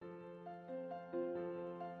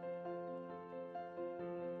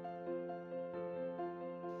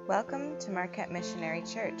Welcome to Marquette Missionary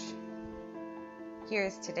Church. Here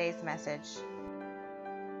is today's message.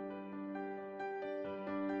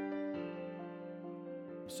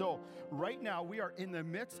 So right now we are in the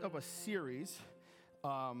midst of a series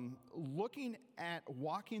looking at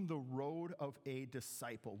walking the road of a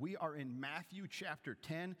disciple. We are in Matthew chapter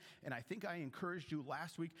 10, and I think I encouraged you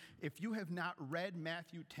last week, if you have not read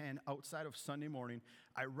Matthew 10 outside of Sunday morning,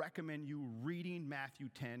 I recommend you reading Matthew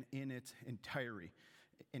 10 in its entirety.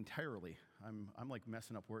 Entirely. I'm like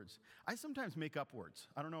messing up words. I sometimes make up words.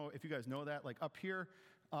 I don't know if you guys know that. Like up here,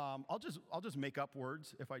 I'll just make up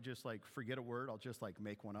words. If I just like forget a word, I'll just like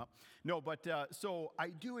make one up. No, but so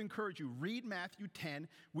I do encourage you, read Matthew 10.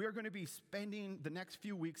 We are going to be spending the next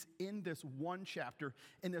few weeks in this one chapter.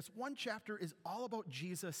 And this one chapter is all about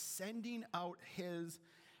Jesus sending out his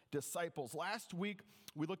disciples. Last week,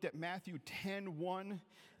 we looked at Matthew 10:1,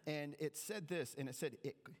 and it said this, and it said,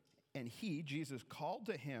 and he, Jesus, called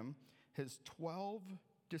to him his 12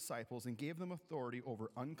 disciples and gave them authority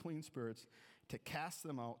over unclean spirits to cast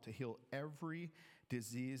them out, to heal every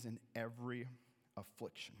disease and every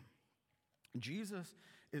affliction. Jesus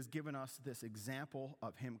is giving us this example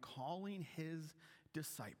of him calling his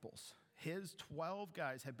disciples. His 12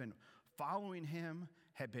 guys had been following him,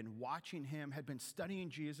 had been watching him, had been studying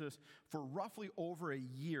Jesus for roughly over a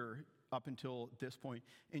year up until this point.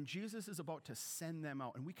 And Jesus is about to send them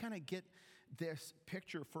out. And we kind of get this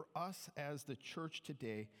picture for us as the church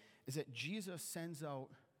today is that Jesus sends out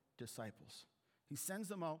disciples. He sends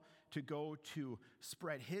them out to go to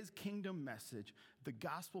spread his kingdom message, the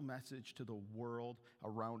gospel message to the world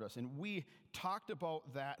around us. And we talked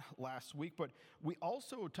about that last week, but we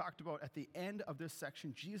also talked about at the end of this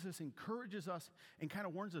section, Jesus encourages us and kind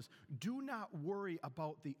of warns us, do not worry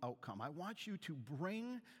about the outcome. I want you to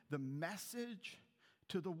bring the message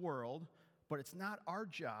to the world, but it's not our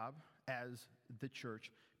job as the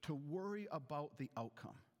church to worry about the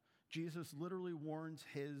outcome. Jesus literally warns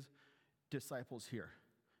his disciples here.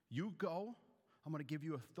 You go, I'm going to give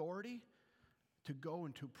you authority to go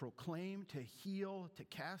and to proclaim, to heal, to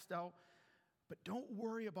cast out, but don't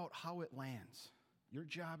worry about how it lands. Your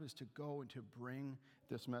job is to go and to bring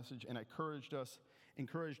this message, and I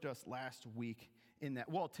encouraged us last week in that.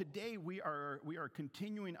 Well, today we are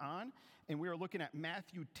continuing on, and we are looking at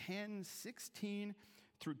Matthew 10:16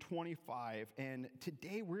 through 25, and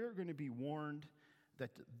today we're going to be warned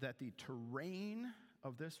that the terrain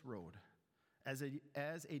of this road, as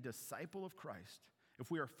a disciple of Christ,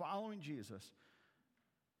 if we are following Jesus,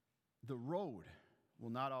 the road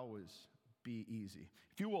will not always be easy.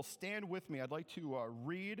 If you will stand with me, I'd like to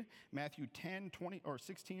read Matthew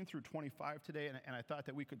 16 through 25 today, and I thought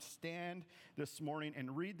that we could stand this morning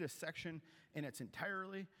and read this section in its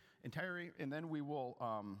entirety, and then we will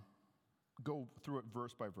go through it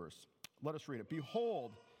verse by verse. Let us read it.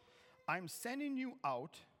 Behold, I'm sending you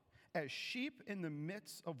out as sheep in the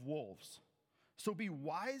midst of wolves. So be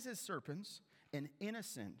wise as serpents and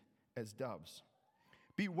innocent as doves.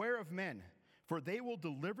 Beware of men, for they will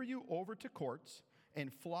deliver you over to courts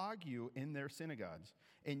and flog you in their synagogues,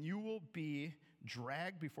 and you will be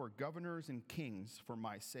dragged before governors and kings for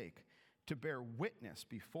my sake, to bear witness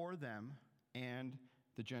before them and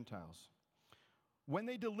the Gentiles. When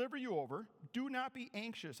they deliver you over, do not be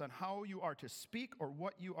anxious on how you are to speak or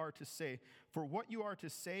what you are to say, for what you are to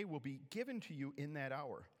say will be given to you in that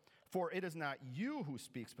hour. For it is not you who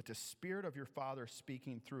speaks, but the Spirit of your Father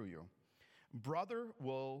speaking through you. Brother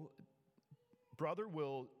will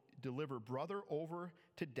deliver brother over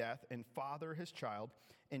to death, and father his child,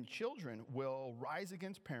 and children will rise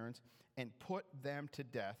against parents and put them to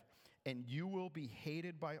death, and you will be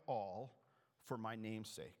hated by all for my name's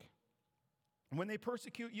sake. When they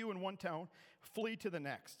persecute you in one town, flee to the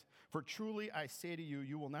next. For truly I say to you,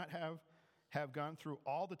 you will not have gone through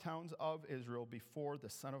all the towns of Israel before the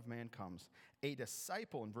Son of Man comes. A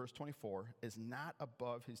disciple, in verse 24, is not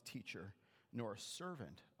above his teacher, nor a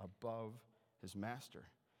servant above his master.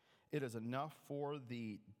 It is enough for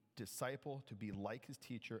the disciple to be like his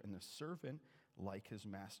teacher and the servant like his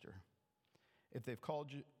master. If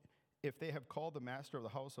they have called the master of the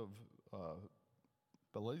house of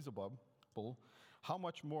Beelzebub, how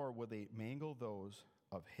much more will they mangle those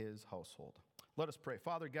of his household? Let us pray.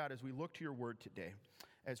 Father God, as we look to your word today,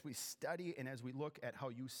 as we study and as we look at how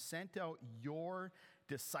you sent out your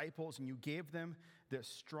disciples and you gave them this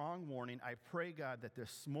strong warning, I pray, God, that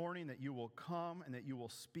this morning that you will come and that you will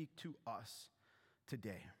speak to us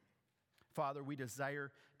today. Father, we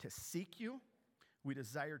desire to seek you. We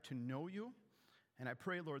desire to know you. And I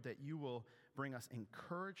pray, Lord, that you will bring us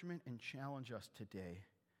encouragement and challenge us today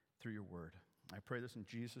through your word. I pray this in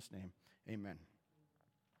Jesus' name. Amen.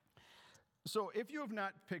 So if you have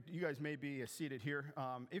not picked, you guys may be seated here.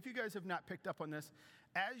 If you guys have not picked up on this,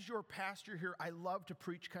 as your pastor here, I love to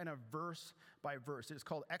preach kind of verse by verse. It's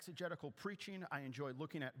called exegetical preaching. I enjoy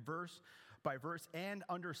looking at verse by verse and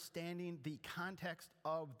understanding the context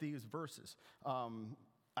of these verses.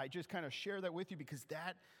 I just kind of share that with you because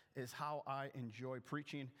that is how I enjoy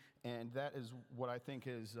preaching, and that is what I think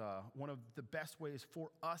is one of the best ways for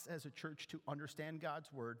us as a church to understand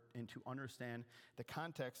God's word and to understand the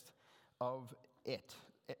context of it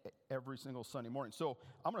every single Sunday morning. So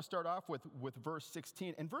I'm going to start off with verse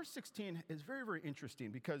 16. And verse 16 is very, very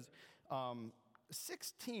interesting because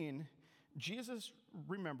 16, Jesus,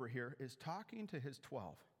 remember here, is talking to his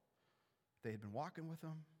 12. They had been walking with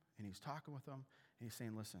him, and he's talking with them, and he's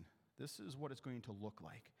saying, listen, this is what it's going to look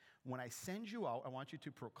like. When I send you out, I want you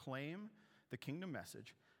to proclaim the kingdom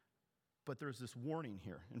message, but there's this warning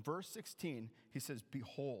here. In verse 16, he says,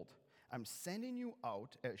 behold, I'm sending you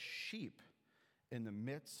out as sheep in the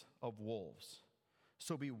midst of wolves.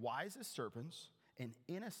 So be wise as serpents and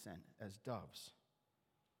innocent as doves.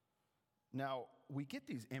 Now, we get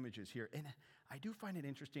these images here, and I do find it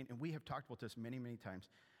interesting, and we have talked about this many, many times.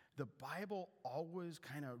 The Bible always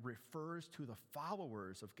kind of refers to the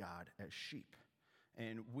followers of God as sheep.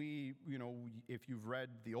 And we, if you've read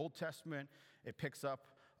the Old Testament, it picks up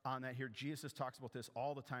on that here. Jesus talks about this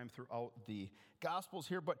all the time throughout the Gospels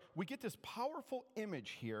here, but we get this powerful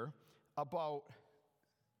image here about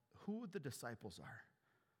who the disciples are.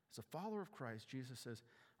 As a follower of Christ, Jesus says,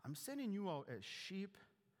 I'm sending you out as sheep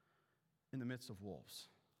in the midst of wolves.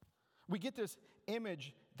 We get this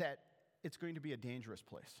image that it's going to be a dangerous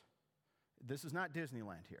place. This is not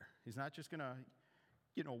Disneyland here. He's not just going to,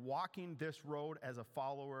 walking this road as a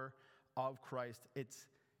follower of Christ. It's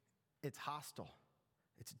hostile.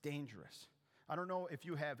 It's dangerous. I don't know if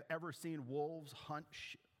you have ever seen wolves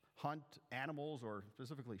hunt animals or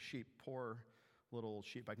specifically sheep, poor little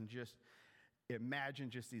sheep. I can just imagine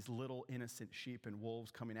just these little innocent sheep and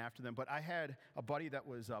wolves coming after them. But I had a buddy that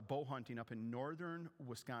was bow hunting up in northern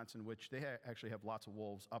Wisconsin, which they actually have lots of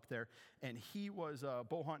wolves up there. And he was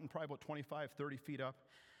bow hunting probably about 25, 30 feet up.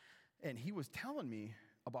 And he was telling me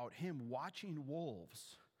about him watching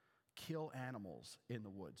wolves kill animals in the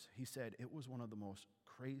woods. He said it was one of the most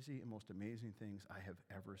crazy and most amazing things I have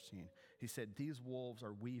ever seen. He said these wolves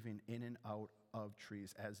are weaving in and out of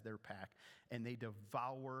trees as their pack, and they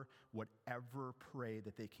devour whatever prey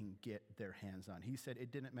that they can get their hands on. He said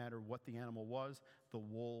it didn't matter what the animal was, the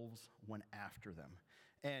wolves went after them.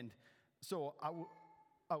 And so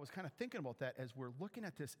I was kind of thinking about that as we're looking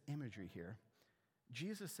at this imagery here.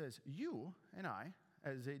 Jesus says, you and I,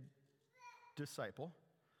 as a disciple,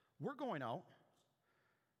 we're going out,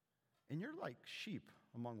 and you're like sheep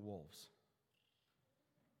among wolves.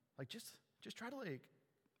 Like, just try to,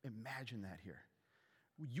 imagine that here.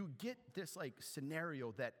 You get this,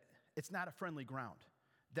 scenario that it's not a friendly ground,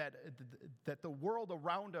 that the world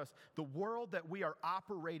around us, the world that we are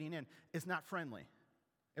operating in, is not friendly.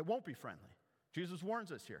 It won't be friendly. Jesus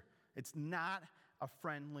warns us here. It's not a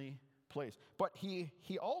friendly place. But he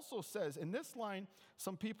also says, in this line,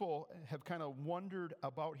 some people have kind of wondered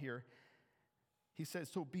about here. He says,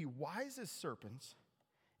 so be wise as serpents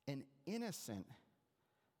and innocent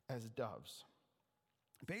as doves.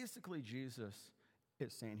 Basically, Jesus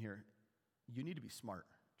is saying here, you need to be smart,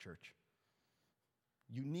 church.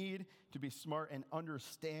 You need to be smart and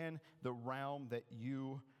understand the realm that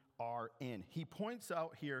you are in. He points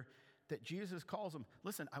out here that Jesus calls them,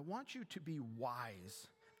 listen, I want you to be wise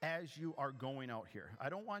as you are going out here. I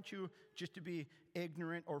don't want you just to be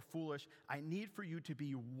ignorant or foolish. I need for you to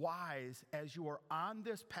be wise as you are on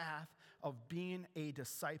this path of being a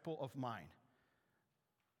disciple of mine.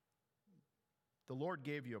 The Lord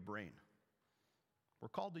gave you a brain. We're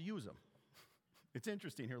called to use them. It's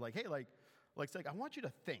interesting here, hey, I want you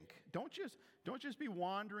to think. Don't just be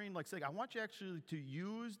wandering. I want you actually to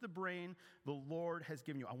use the brain the Lord has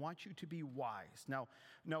given you. I want you to be wise. Now,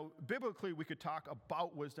 biblically, we could talk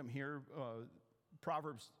about wisdom here.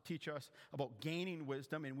 Proverbs teach us about gaining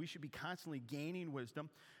wisdom, and we should be constantly gaining wisdom.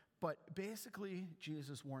 But basically,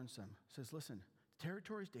 Jesus warns them, says, listen, the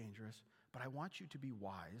territory is dangerous, but I want you to be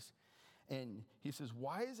wise. And he says,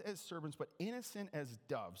 wise as serpents, but innocent as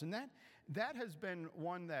doves. And that has been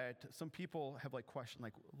one that some people have questioned,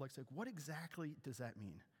 what exactly does that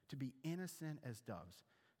mean? To be innocent as doves.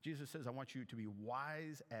 Jesus says, I want you to be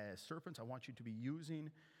wise as serpents. I want you to be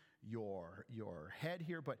using your head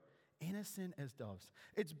here, but innocent as doves.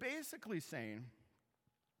 It's basically saying,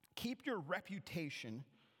 keep your reputation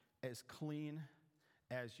as clean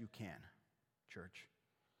as you can, church.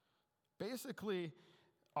 Basically,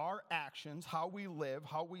 our actions, how we live,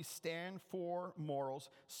 how we stand for morals,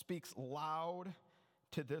 speaks loud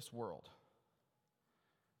to this world.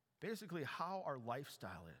 Basically, how our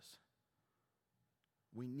lifestyle is.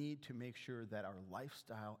 We need to make sure that our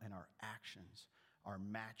lifestyle and our actions are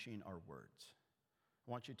matching our words.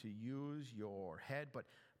 I want you to use your head,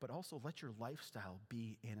 but also let your lifestyle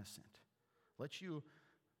be innocent. Let you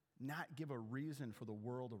not give a reason for the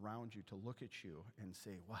world around you to look at you and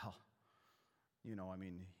say, well,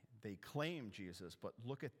 they claim Jesus, but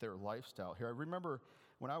look at their lifestyle here. I remember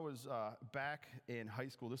when I was back in high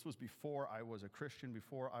school, this was before I was a Christian,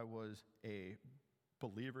 before I was a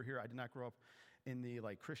believer here. I did not grow up in the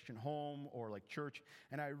Christian home or church.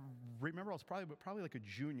 And I remember I was probably like a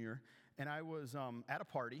junior, and I was at a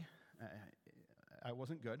party. I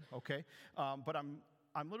wasn't good, okay? But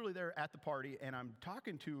I'm literally there at the party, and I'm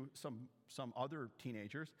talking to some other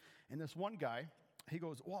teenagers, and this one guy, he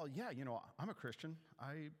goes, well, yeah, I'm a Christian.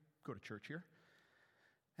 I go to church here.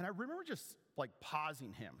 And I remember just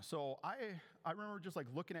pausing him. So I remember just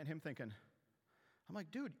looking at him thinking, I'm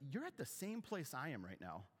like, dude, you're at the same place I am right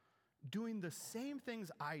now, doing the same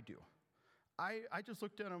things I do. I just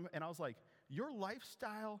looked at him and I was like, your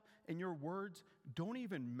lifestyle and your words don't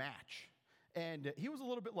even match. And he was a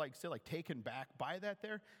little bit taken back by that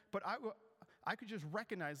there, but I could just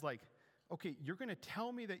recognize okay, you're going to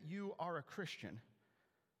tell me that you are a Christian,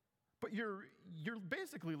 but you're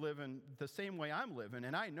basically living the same way I'm living,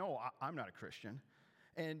 and I know I'm not a Christian.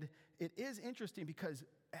 And it is interesting because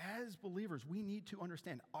as believers, we need to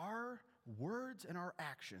understand our words and our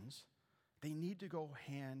actions, they need to go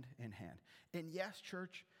hand in hand. And yes,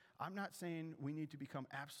 church, I'm not saying we need to become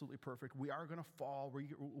absolutely perfect. We are going to fall.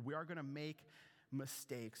 We are going to make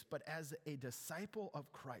mistakes. But as a disciple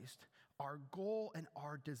of Christ, our goal and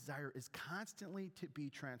our desire is constantly to be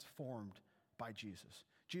transformed by Jesus.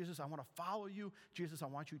 Jesus, I want to follow you. Jesus, I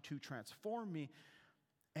want you to transform me.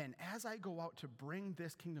 And as I go out to bring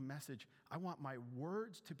this kingdom message, I want my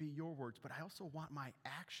words to be your words, but I also want my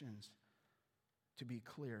actions to be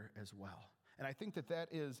clear as well. And I think that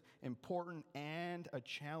is important and a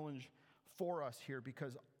challenge for us here,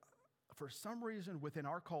 because for some reason within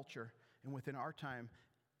our culture and within our time,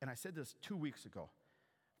 and I said this 2 weeks ago,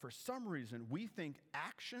 for some reason we think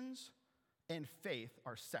actions and faith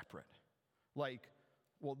are separate. I'm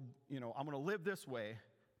going to live this way,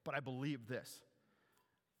 but I believe this.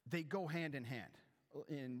 They go hand in hand.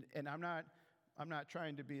 And I'm not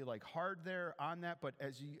trying to be hard there on that, but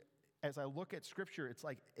as I look at Scripture, it's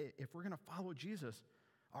if we're going to follow Jesus,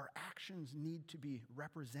 our actions need to be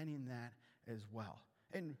representing that as well.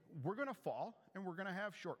 And we're going to fall, and we're going to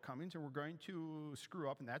have shortcomings, and we're going to screw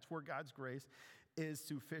up, and that's where God's grace is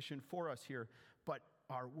sufficient for us here. But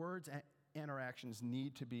our words and our actions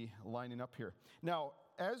need to be lining up here. Now,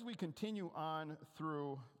 as we continue on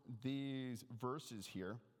through these verses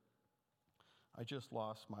here, I just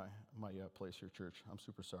lost my place here, church. I'm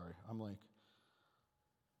super sorry.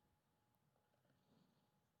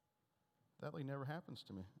 That never happens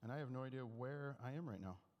to me, and I have no idea where I am right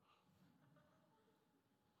now.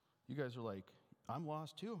 You guys are I'm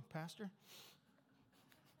lost too, Pastor.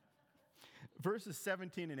 Verses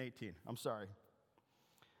 17 and 18. I'm sorry.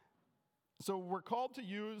 So we're called to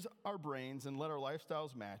use our brains and let our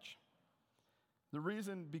lifestyles match. The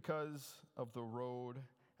reason because of the road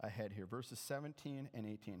ahead here. Verses 17 and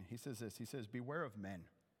 18. He says this. He says, beware of men,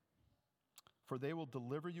 for they will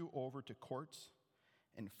deliver you over to courts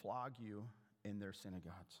and flog you in their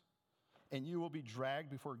synagogues. And you will be dragged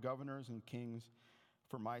before governors and kings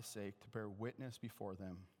for my sake, to bear witness before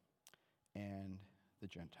them and the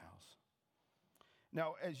Gentiles.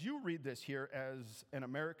 Now, as you read this here as an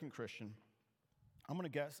American Christian, I'm going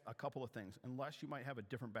to guess a couple of things, unless you might have a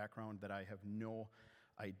different background that I have no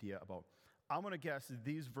idea about. I'm going to guess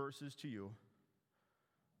these verses to you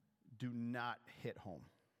do not hit home.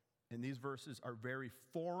 And these verses are very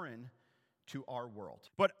foreign to our world.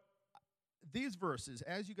 But these verses,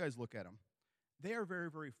 as you guys look at them, they are very,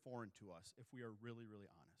 very foreign to us if we are really, really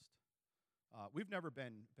honest. We've never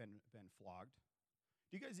been flogged.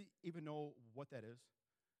 Do you guys even know what that is?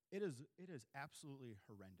 It is absolutely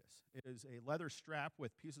horrendous. It is a leather strap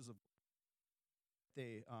with pieces of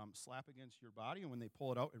they slap against your body, and when they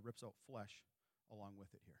pull it out, it rips out flesh along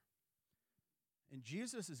with it here. And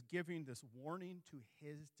Jesus is giving this warning to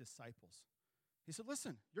his disciples. He said,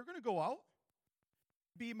 listen, you're going to go out,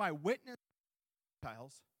 be my witness,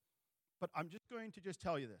 Gentiles, but I'm just going to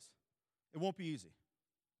tell you this. It won't be easy.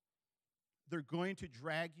 They're going to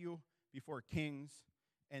drag you before kings,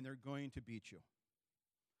 and they're going to beat you.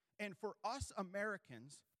 And for us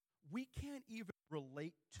Americans, we can't even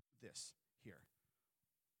relate to this here.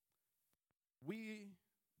 We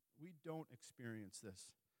don't experience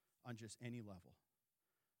this on just any level.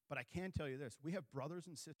 But I can tell you this. We have brothers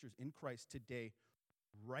and sisters in Christ today,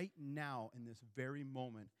 right now, in this very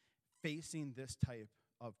moment, facing this type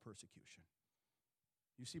of persecution.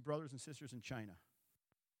 You see brothers and sisters in China,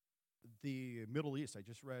 the Middle East. I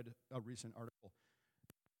just read a recent article.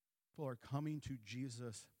 People are coming to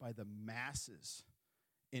Jesus by the masses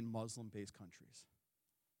in Muslim-based countries.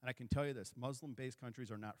 And I can tell you this, Muslim-based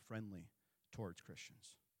countries are not friendly towards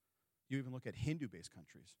Christians. You even look at Hindu-based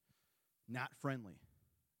countries, not friendly.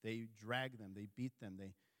 They drag them, they beat them.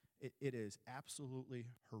 It is absolutely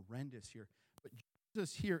horrendous here. But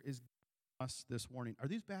Jesus here is giving us this warning. Are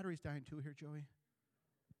these batteries dying too here, Joey?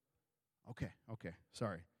 Okay.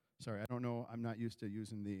 Sorry. I don't know. I'm not used to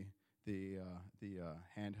using the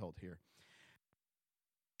handheld here.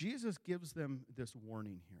 Jesus gives them this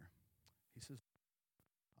warning here. He says,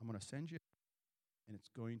 I'm going to send you, and it's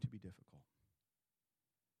going to be difficult.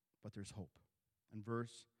 But there's hope. In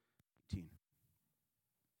verse 18,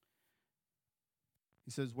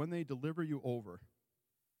 he says, when they deliver you over,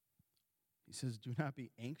 he says, do not be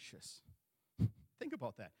anxious. Think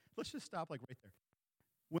about that. Let's just stop like right there.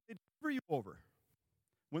 When they deliver you over,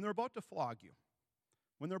 when they're about to flog you,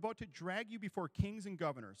 when they're about to drag you before kings and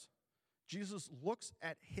governors, Jesus looks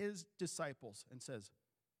at his disciples and says,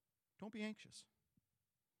 don't be anxious.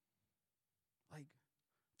 Like,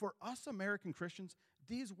 for us American Christians,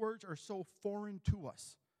 these words are so foreign to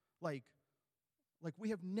us. Like we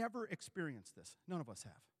have never experienced this. None of us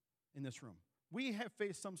have in this room. We have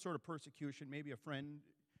faced some sort of persecution. Maybe a friend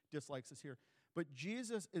dislikes us here. But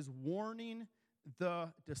Jesus is warning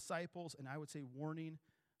the disciples, and I would say warning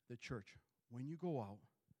the church. When you go out,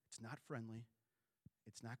 it's not friendly.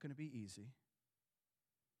 It's not going to be easy.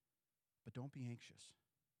 But don't be anxious.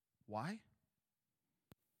 Why?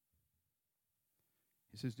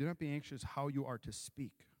 He says, do not be anxious how you are to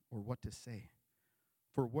speak or what to say.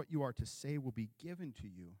 For what you are to say will be given to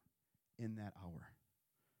you in that hour.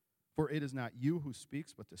 For it is not you who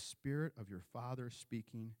speaks, but the Spirit of your Father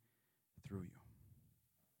speaking through you.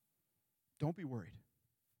 Don't be worried.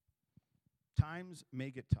 Times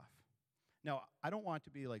may get tough. Now, I don't want to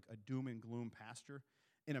be like a doom and gloom pastor.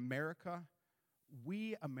 In America,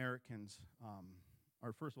 we Americans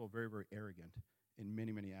are, first of all, very, very arrogant in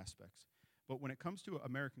many, many aspects. But when it comes to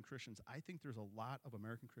American Christians, I think there's a lot of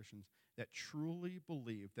American Christians that truly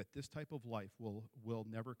believe that this type of life will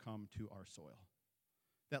never come to our soil.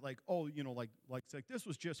 That like this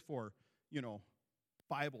was just for,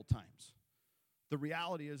 Bible times. The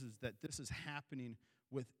reality is that this is happening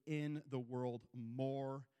within the world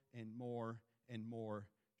more and more and more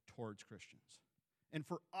towards Christians. And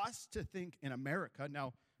for us to think in America,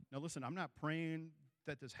 now listen, I'm not praying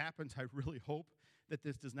that this happens. I really hope that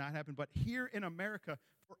this does not happen. But here in America,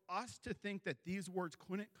 for us to think that these words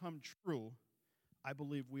couldn't come true, I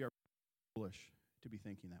believe we are foolish to be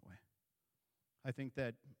thinking that way. I think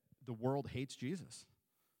that the world hates Jesus.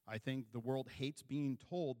 I think the world hates being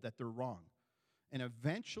told that they're wrong. And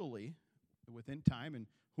eventually, within time, and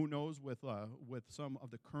who knows with some of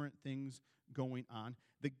the current things going on,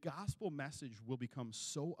 the gospel message will become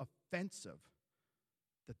so offensive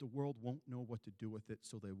that the world won't know what to do with it,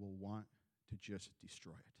 so they will want to just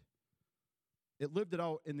destroy it. It lived it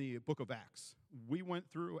out in the book of Acts. We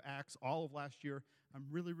went through Acts all of last year. I'm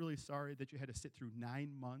really, really sorry that you had to sit through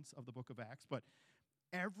 9 months of the book of Acts, but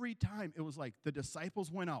every time it was like the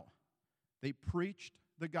disciples went out, they preached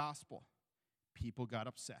the gospel. People got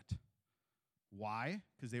upset. Why?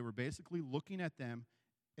 Because they were basically looking at them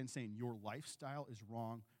and saying, your lifestyle is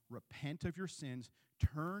wrong. Repent of your sins.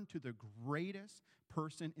 Turn to the greatest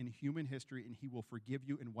person in human history, and he will forgive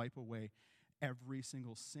you and wipe away every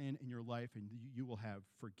single sin in your life, and you will have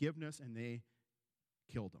forgiveness, and they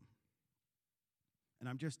killed him. And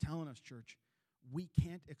I'm just telling us, church, we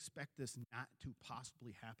can't expect this not to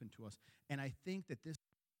possibly happen to us. And I think that this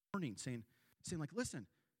warning, saying like, listen,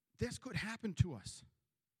 this could happen to us.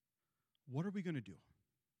 What are we going to do?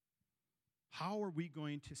 How are we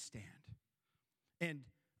going to stand? And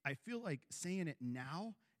I feel like saying it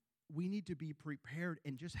now, we need to be prepared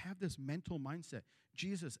and just have this mental mindset.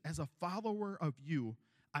 Jesus, as a follower of you,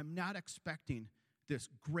 I'm not expecting this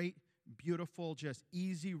great, beautiful, just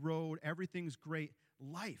easy road, everything's great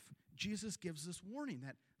life. Jesus gives this warning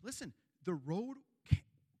that, listen, the road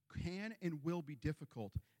can and will be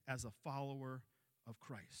difficult as a follower of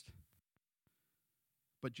Christ.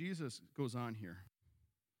 But Jesus goes on here.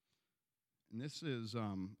 And this is,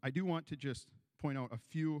 I do want to just point out a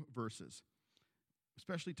few verses,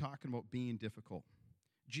 especially talking about being difficult.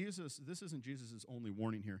 This isn't Jesus' only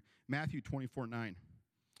warning here. Matthew 24:9.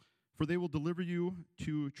 For they will deliver you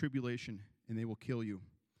to tribulation, and they will kill you.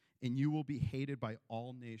 and you will be hated by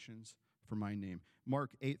all nations for my name.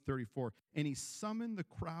 Mark 8:34. And he summoned the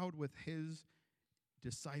crowd with his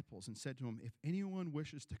disciples and said to him, if anyone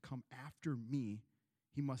wishes to come after me,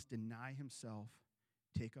 he must deny himself,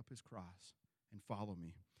 take up his cross, and follow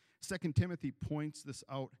me. 2 Timothy points this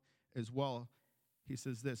out as well. He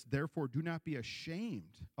says this, therefore do not be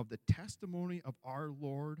ashamed of the testimony of our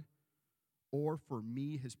Lord or for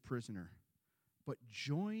me, his prisoner. But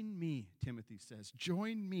join me, Timothy says,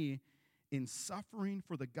 join me in suffering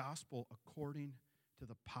for the gospel according to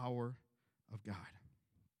the power of God.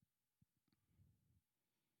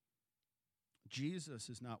 Jesus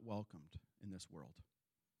is not welcomed in this world.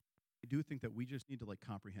 I do think that we just need to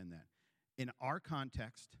comprehend that. In our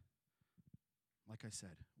context, like I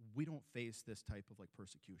said, we don't face this type of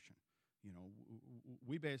persecution.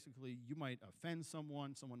 We basically, you might offend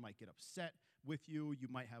someone might get upset with you, you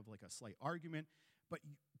might have a slight argument, but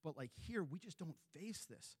here we just don't face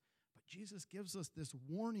this. But Jesus gives us this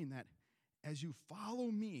warning that as you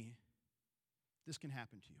follow me, this can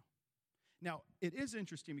happen to you. Now, it is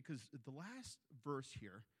interesting because the last verse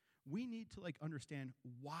here, we need to understand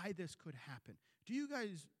why this could happen. Do you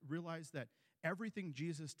guys realize that everything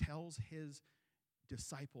Jesus tells his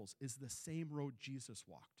disciples is the same road Jesus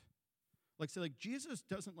walked? Jesus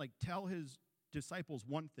doesn't tell his disciples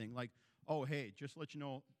one thing, oh, hey, just to let you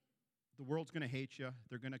know, the world's going to hate you,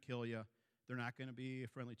 they're going to kill you, they're not going to be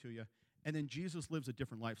friendly to you, and then Jesus lives a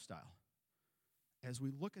different lifestyle. As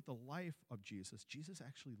we look at the life of Jesus, Jesus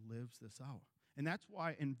actually lives this out. And that's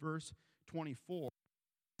why in verse 24,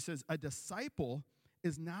 it says, a disciple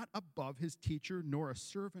is not above his teacher, nor a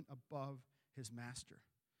servant above his master.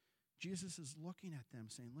 Jesus is looking at them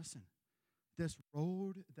saying, listen, this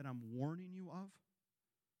road that I'm warning you of,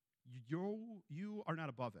 you are not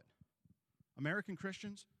above it. American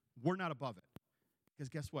Christians, we're not above it. Because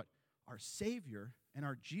guess what? Our Savior and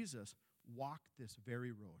our Jesus walked this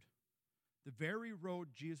very road. The very road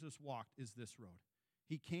Jesus walked is this road.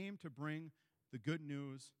 He came to bring the good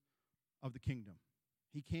news of the kingdom.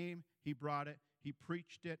 He came, he brought it, he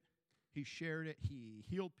preached it, he shared it, he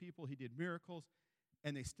healed people, he did miracles,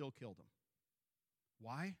 and they still killed him.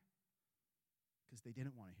 Why? Because they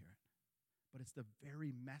didn't want to hear it. But it's the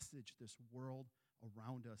very message this world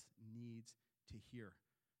around us needs to hear.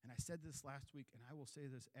 And I said this last week, and I will say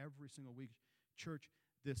this every single week. Church,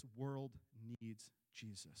 this world needs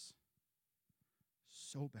Jesus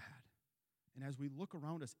so bad. And as we look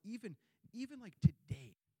around us, even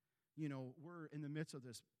today, we're in the midst of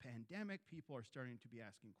this pandemic. People are starting to be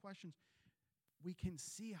asking questions. We can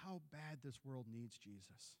see how bad this world needs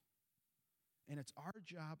Jesus. And it's our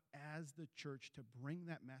job as the church to bring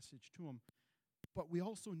that message to them. But we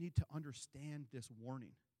also need to understand this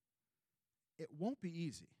warning. It won't be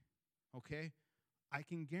easy, okay? I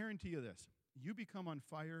can guarantee you this. You become on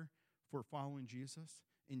fire for following Jesus,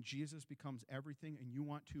 and Jesus becomes everything, and you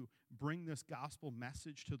want to bring this gospel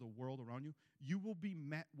message to the world around you, you will be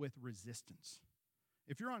met with resistance.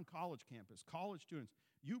 If you're on college campus, college students,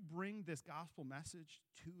 you bring this gospel message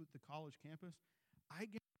to the college campus, I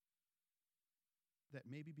guarantee that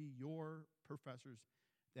maybe be your professors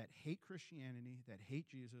that hate Christianity, that hate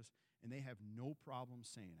Jesus, and they have no problem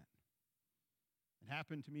saying it. It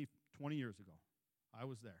happened to me 20 years ago. I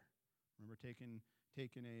was there. I remember taking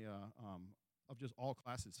of just all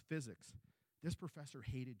classes, physics. This professor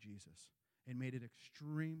hated Jesus and made it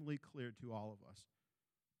extremely clear to all of us,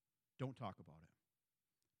 don't talk about it.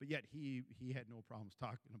 But yet he had no problems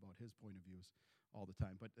talking about his point of views all the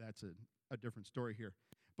time. But that's a different story here.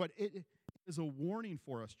 But it is a warning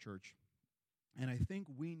for us, church. And I think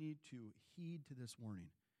we need to heed to this warning.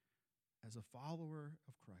 As a follower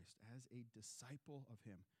of Christ, as a disciple of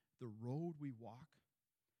him, the road we walk,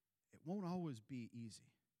 it won't always be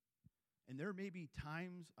easy. And there may be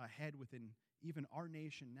times ahead within even our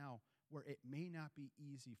nation now where it may not be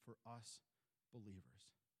easy for us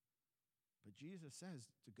believers. But Jesus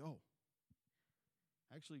says to go.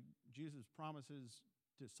 Actually, Jesus promises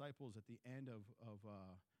disciples at the end of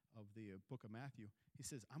the book of Matthew, he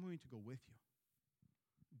says, I'm going to go with you.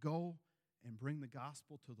 Go and bring the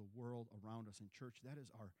gospel to the world around us. In church, that is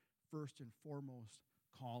our first and foremost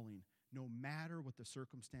calling, no matter what the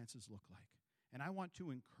circumstances look like. And I want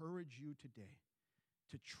to encourage you today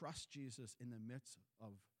to trust Jesus in the midst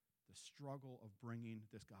of the struggle of bringing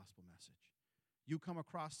this gospel message. You come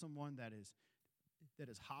across someone that is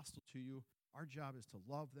hostile to you, our job is to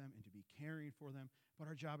love them and to be caring for them, but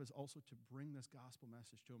our job is also to bring this gospel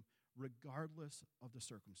message to them regardless of the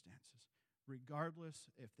circumstances. Regardless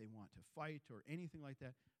if they want to fight or anything like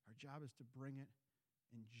that, our job is to bring it,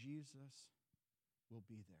 and Jesus will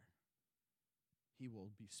be there. He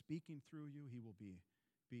will be speaking through you. He will be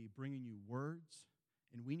be bringing you words,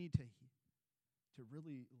 and we need to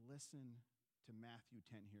really listen to Matthew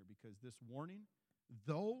 10 here, because this warning,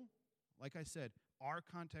 though, like I said, our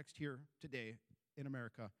context here today in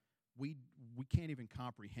America, we can't even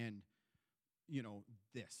comprehend,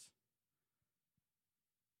 this.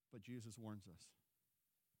 But Jesus warns us.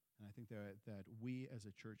 And I think that we as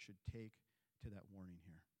a church should take to that warning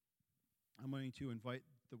here. I'm going to invite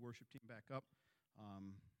the worship team back up.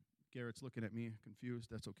 Garrett's looking at me confused.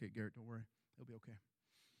 That's okay, Garrett, don't worry. It'll be okay.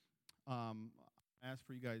 I ask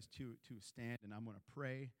for you guys to stand, and I'm going to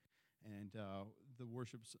pray, and the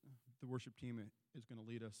worship team is going to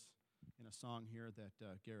lead us in a song here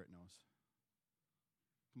that Garrett knows.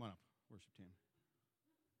 Come on up, worship team.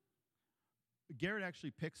 Garrett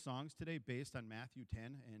actually picked songs today based on Matthew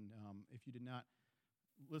 10, and if you did not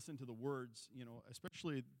listen to the words,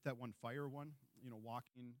 especially that one fire one,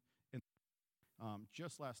 walking in.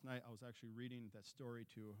 Just last night, I was actually reading that story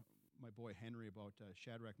to my boy Henry about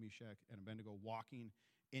Shadrach, Meshach, and Abednego walking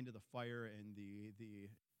into the fire, and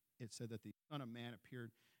it said that the Son of Man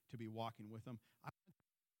appeared to be walking with them. I want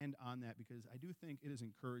to end on that because I do think it is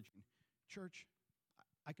encouraging. Church,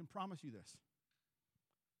 I can promise you this.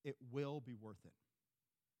 It will be worth it.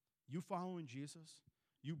 You following Jesus,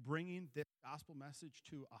 you bringing this gospel message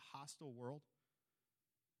to a hostile world,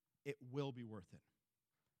 it will be worth it.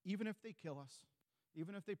 Even if they kill us,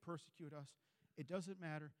 even if they persecute us, it doesn't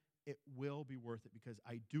matter. It will be worth it, because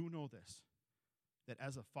I do know this, that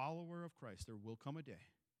as a follower of Christ, there will come a day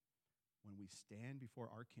when we stand before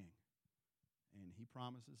our King, and he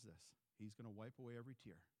promises this. He's going to wipe away every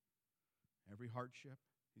tear, every hardship.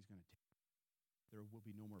 He's going to take. There will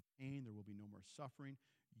be no more pain. There will be no more suffering.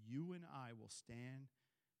 You and I will stand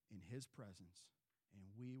in his presence, and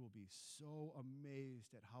we will be so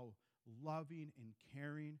amazed at how loving and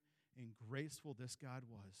caring and graceful this God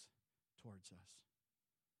was towards us.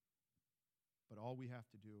 But all we have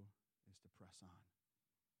to do is to press on,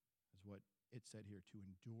 is what it said here, to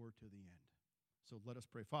endure to the end. So let us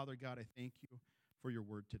pray. Father God, I thank you for your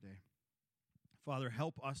word today. Father,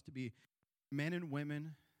 help us to be men and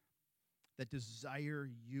women that desire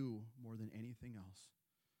you more than anything else.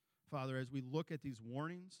 Father, as we look at these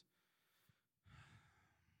warnings,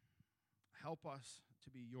 help us to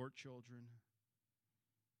be your children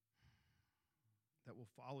that will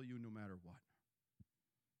follow you no matter what.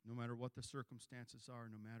 No matter what the circumstances are,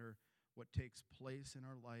 no matter what takes place in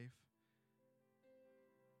our life,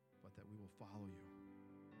 but that we will follow you.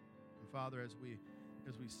 And Father, as we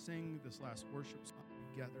sing this last worship song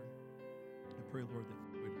together, I pray, Lord,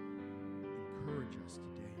 that you would encourage us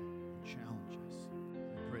today and challenge us.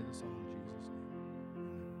 I pray this all in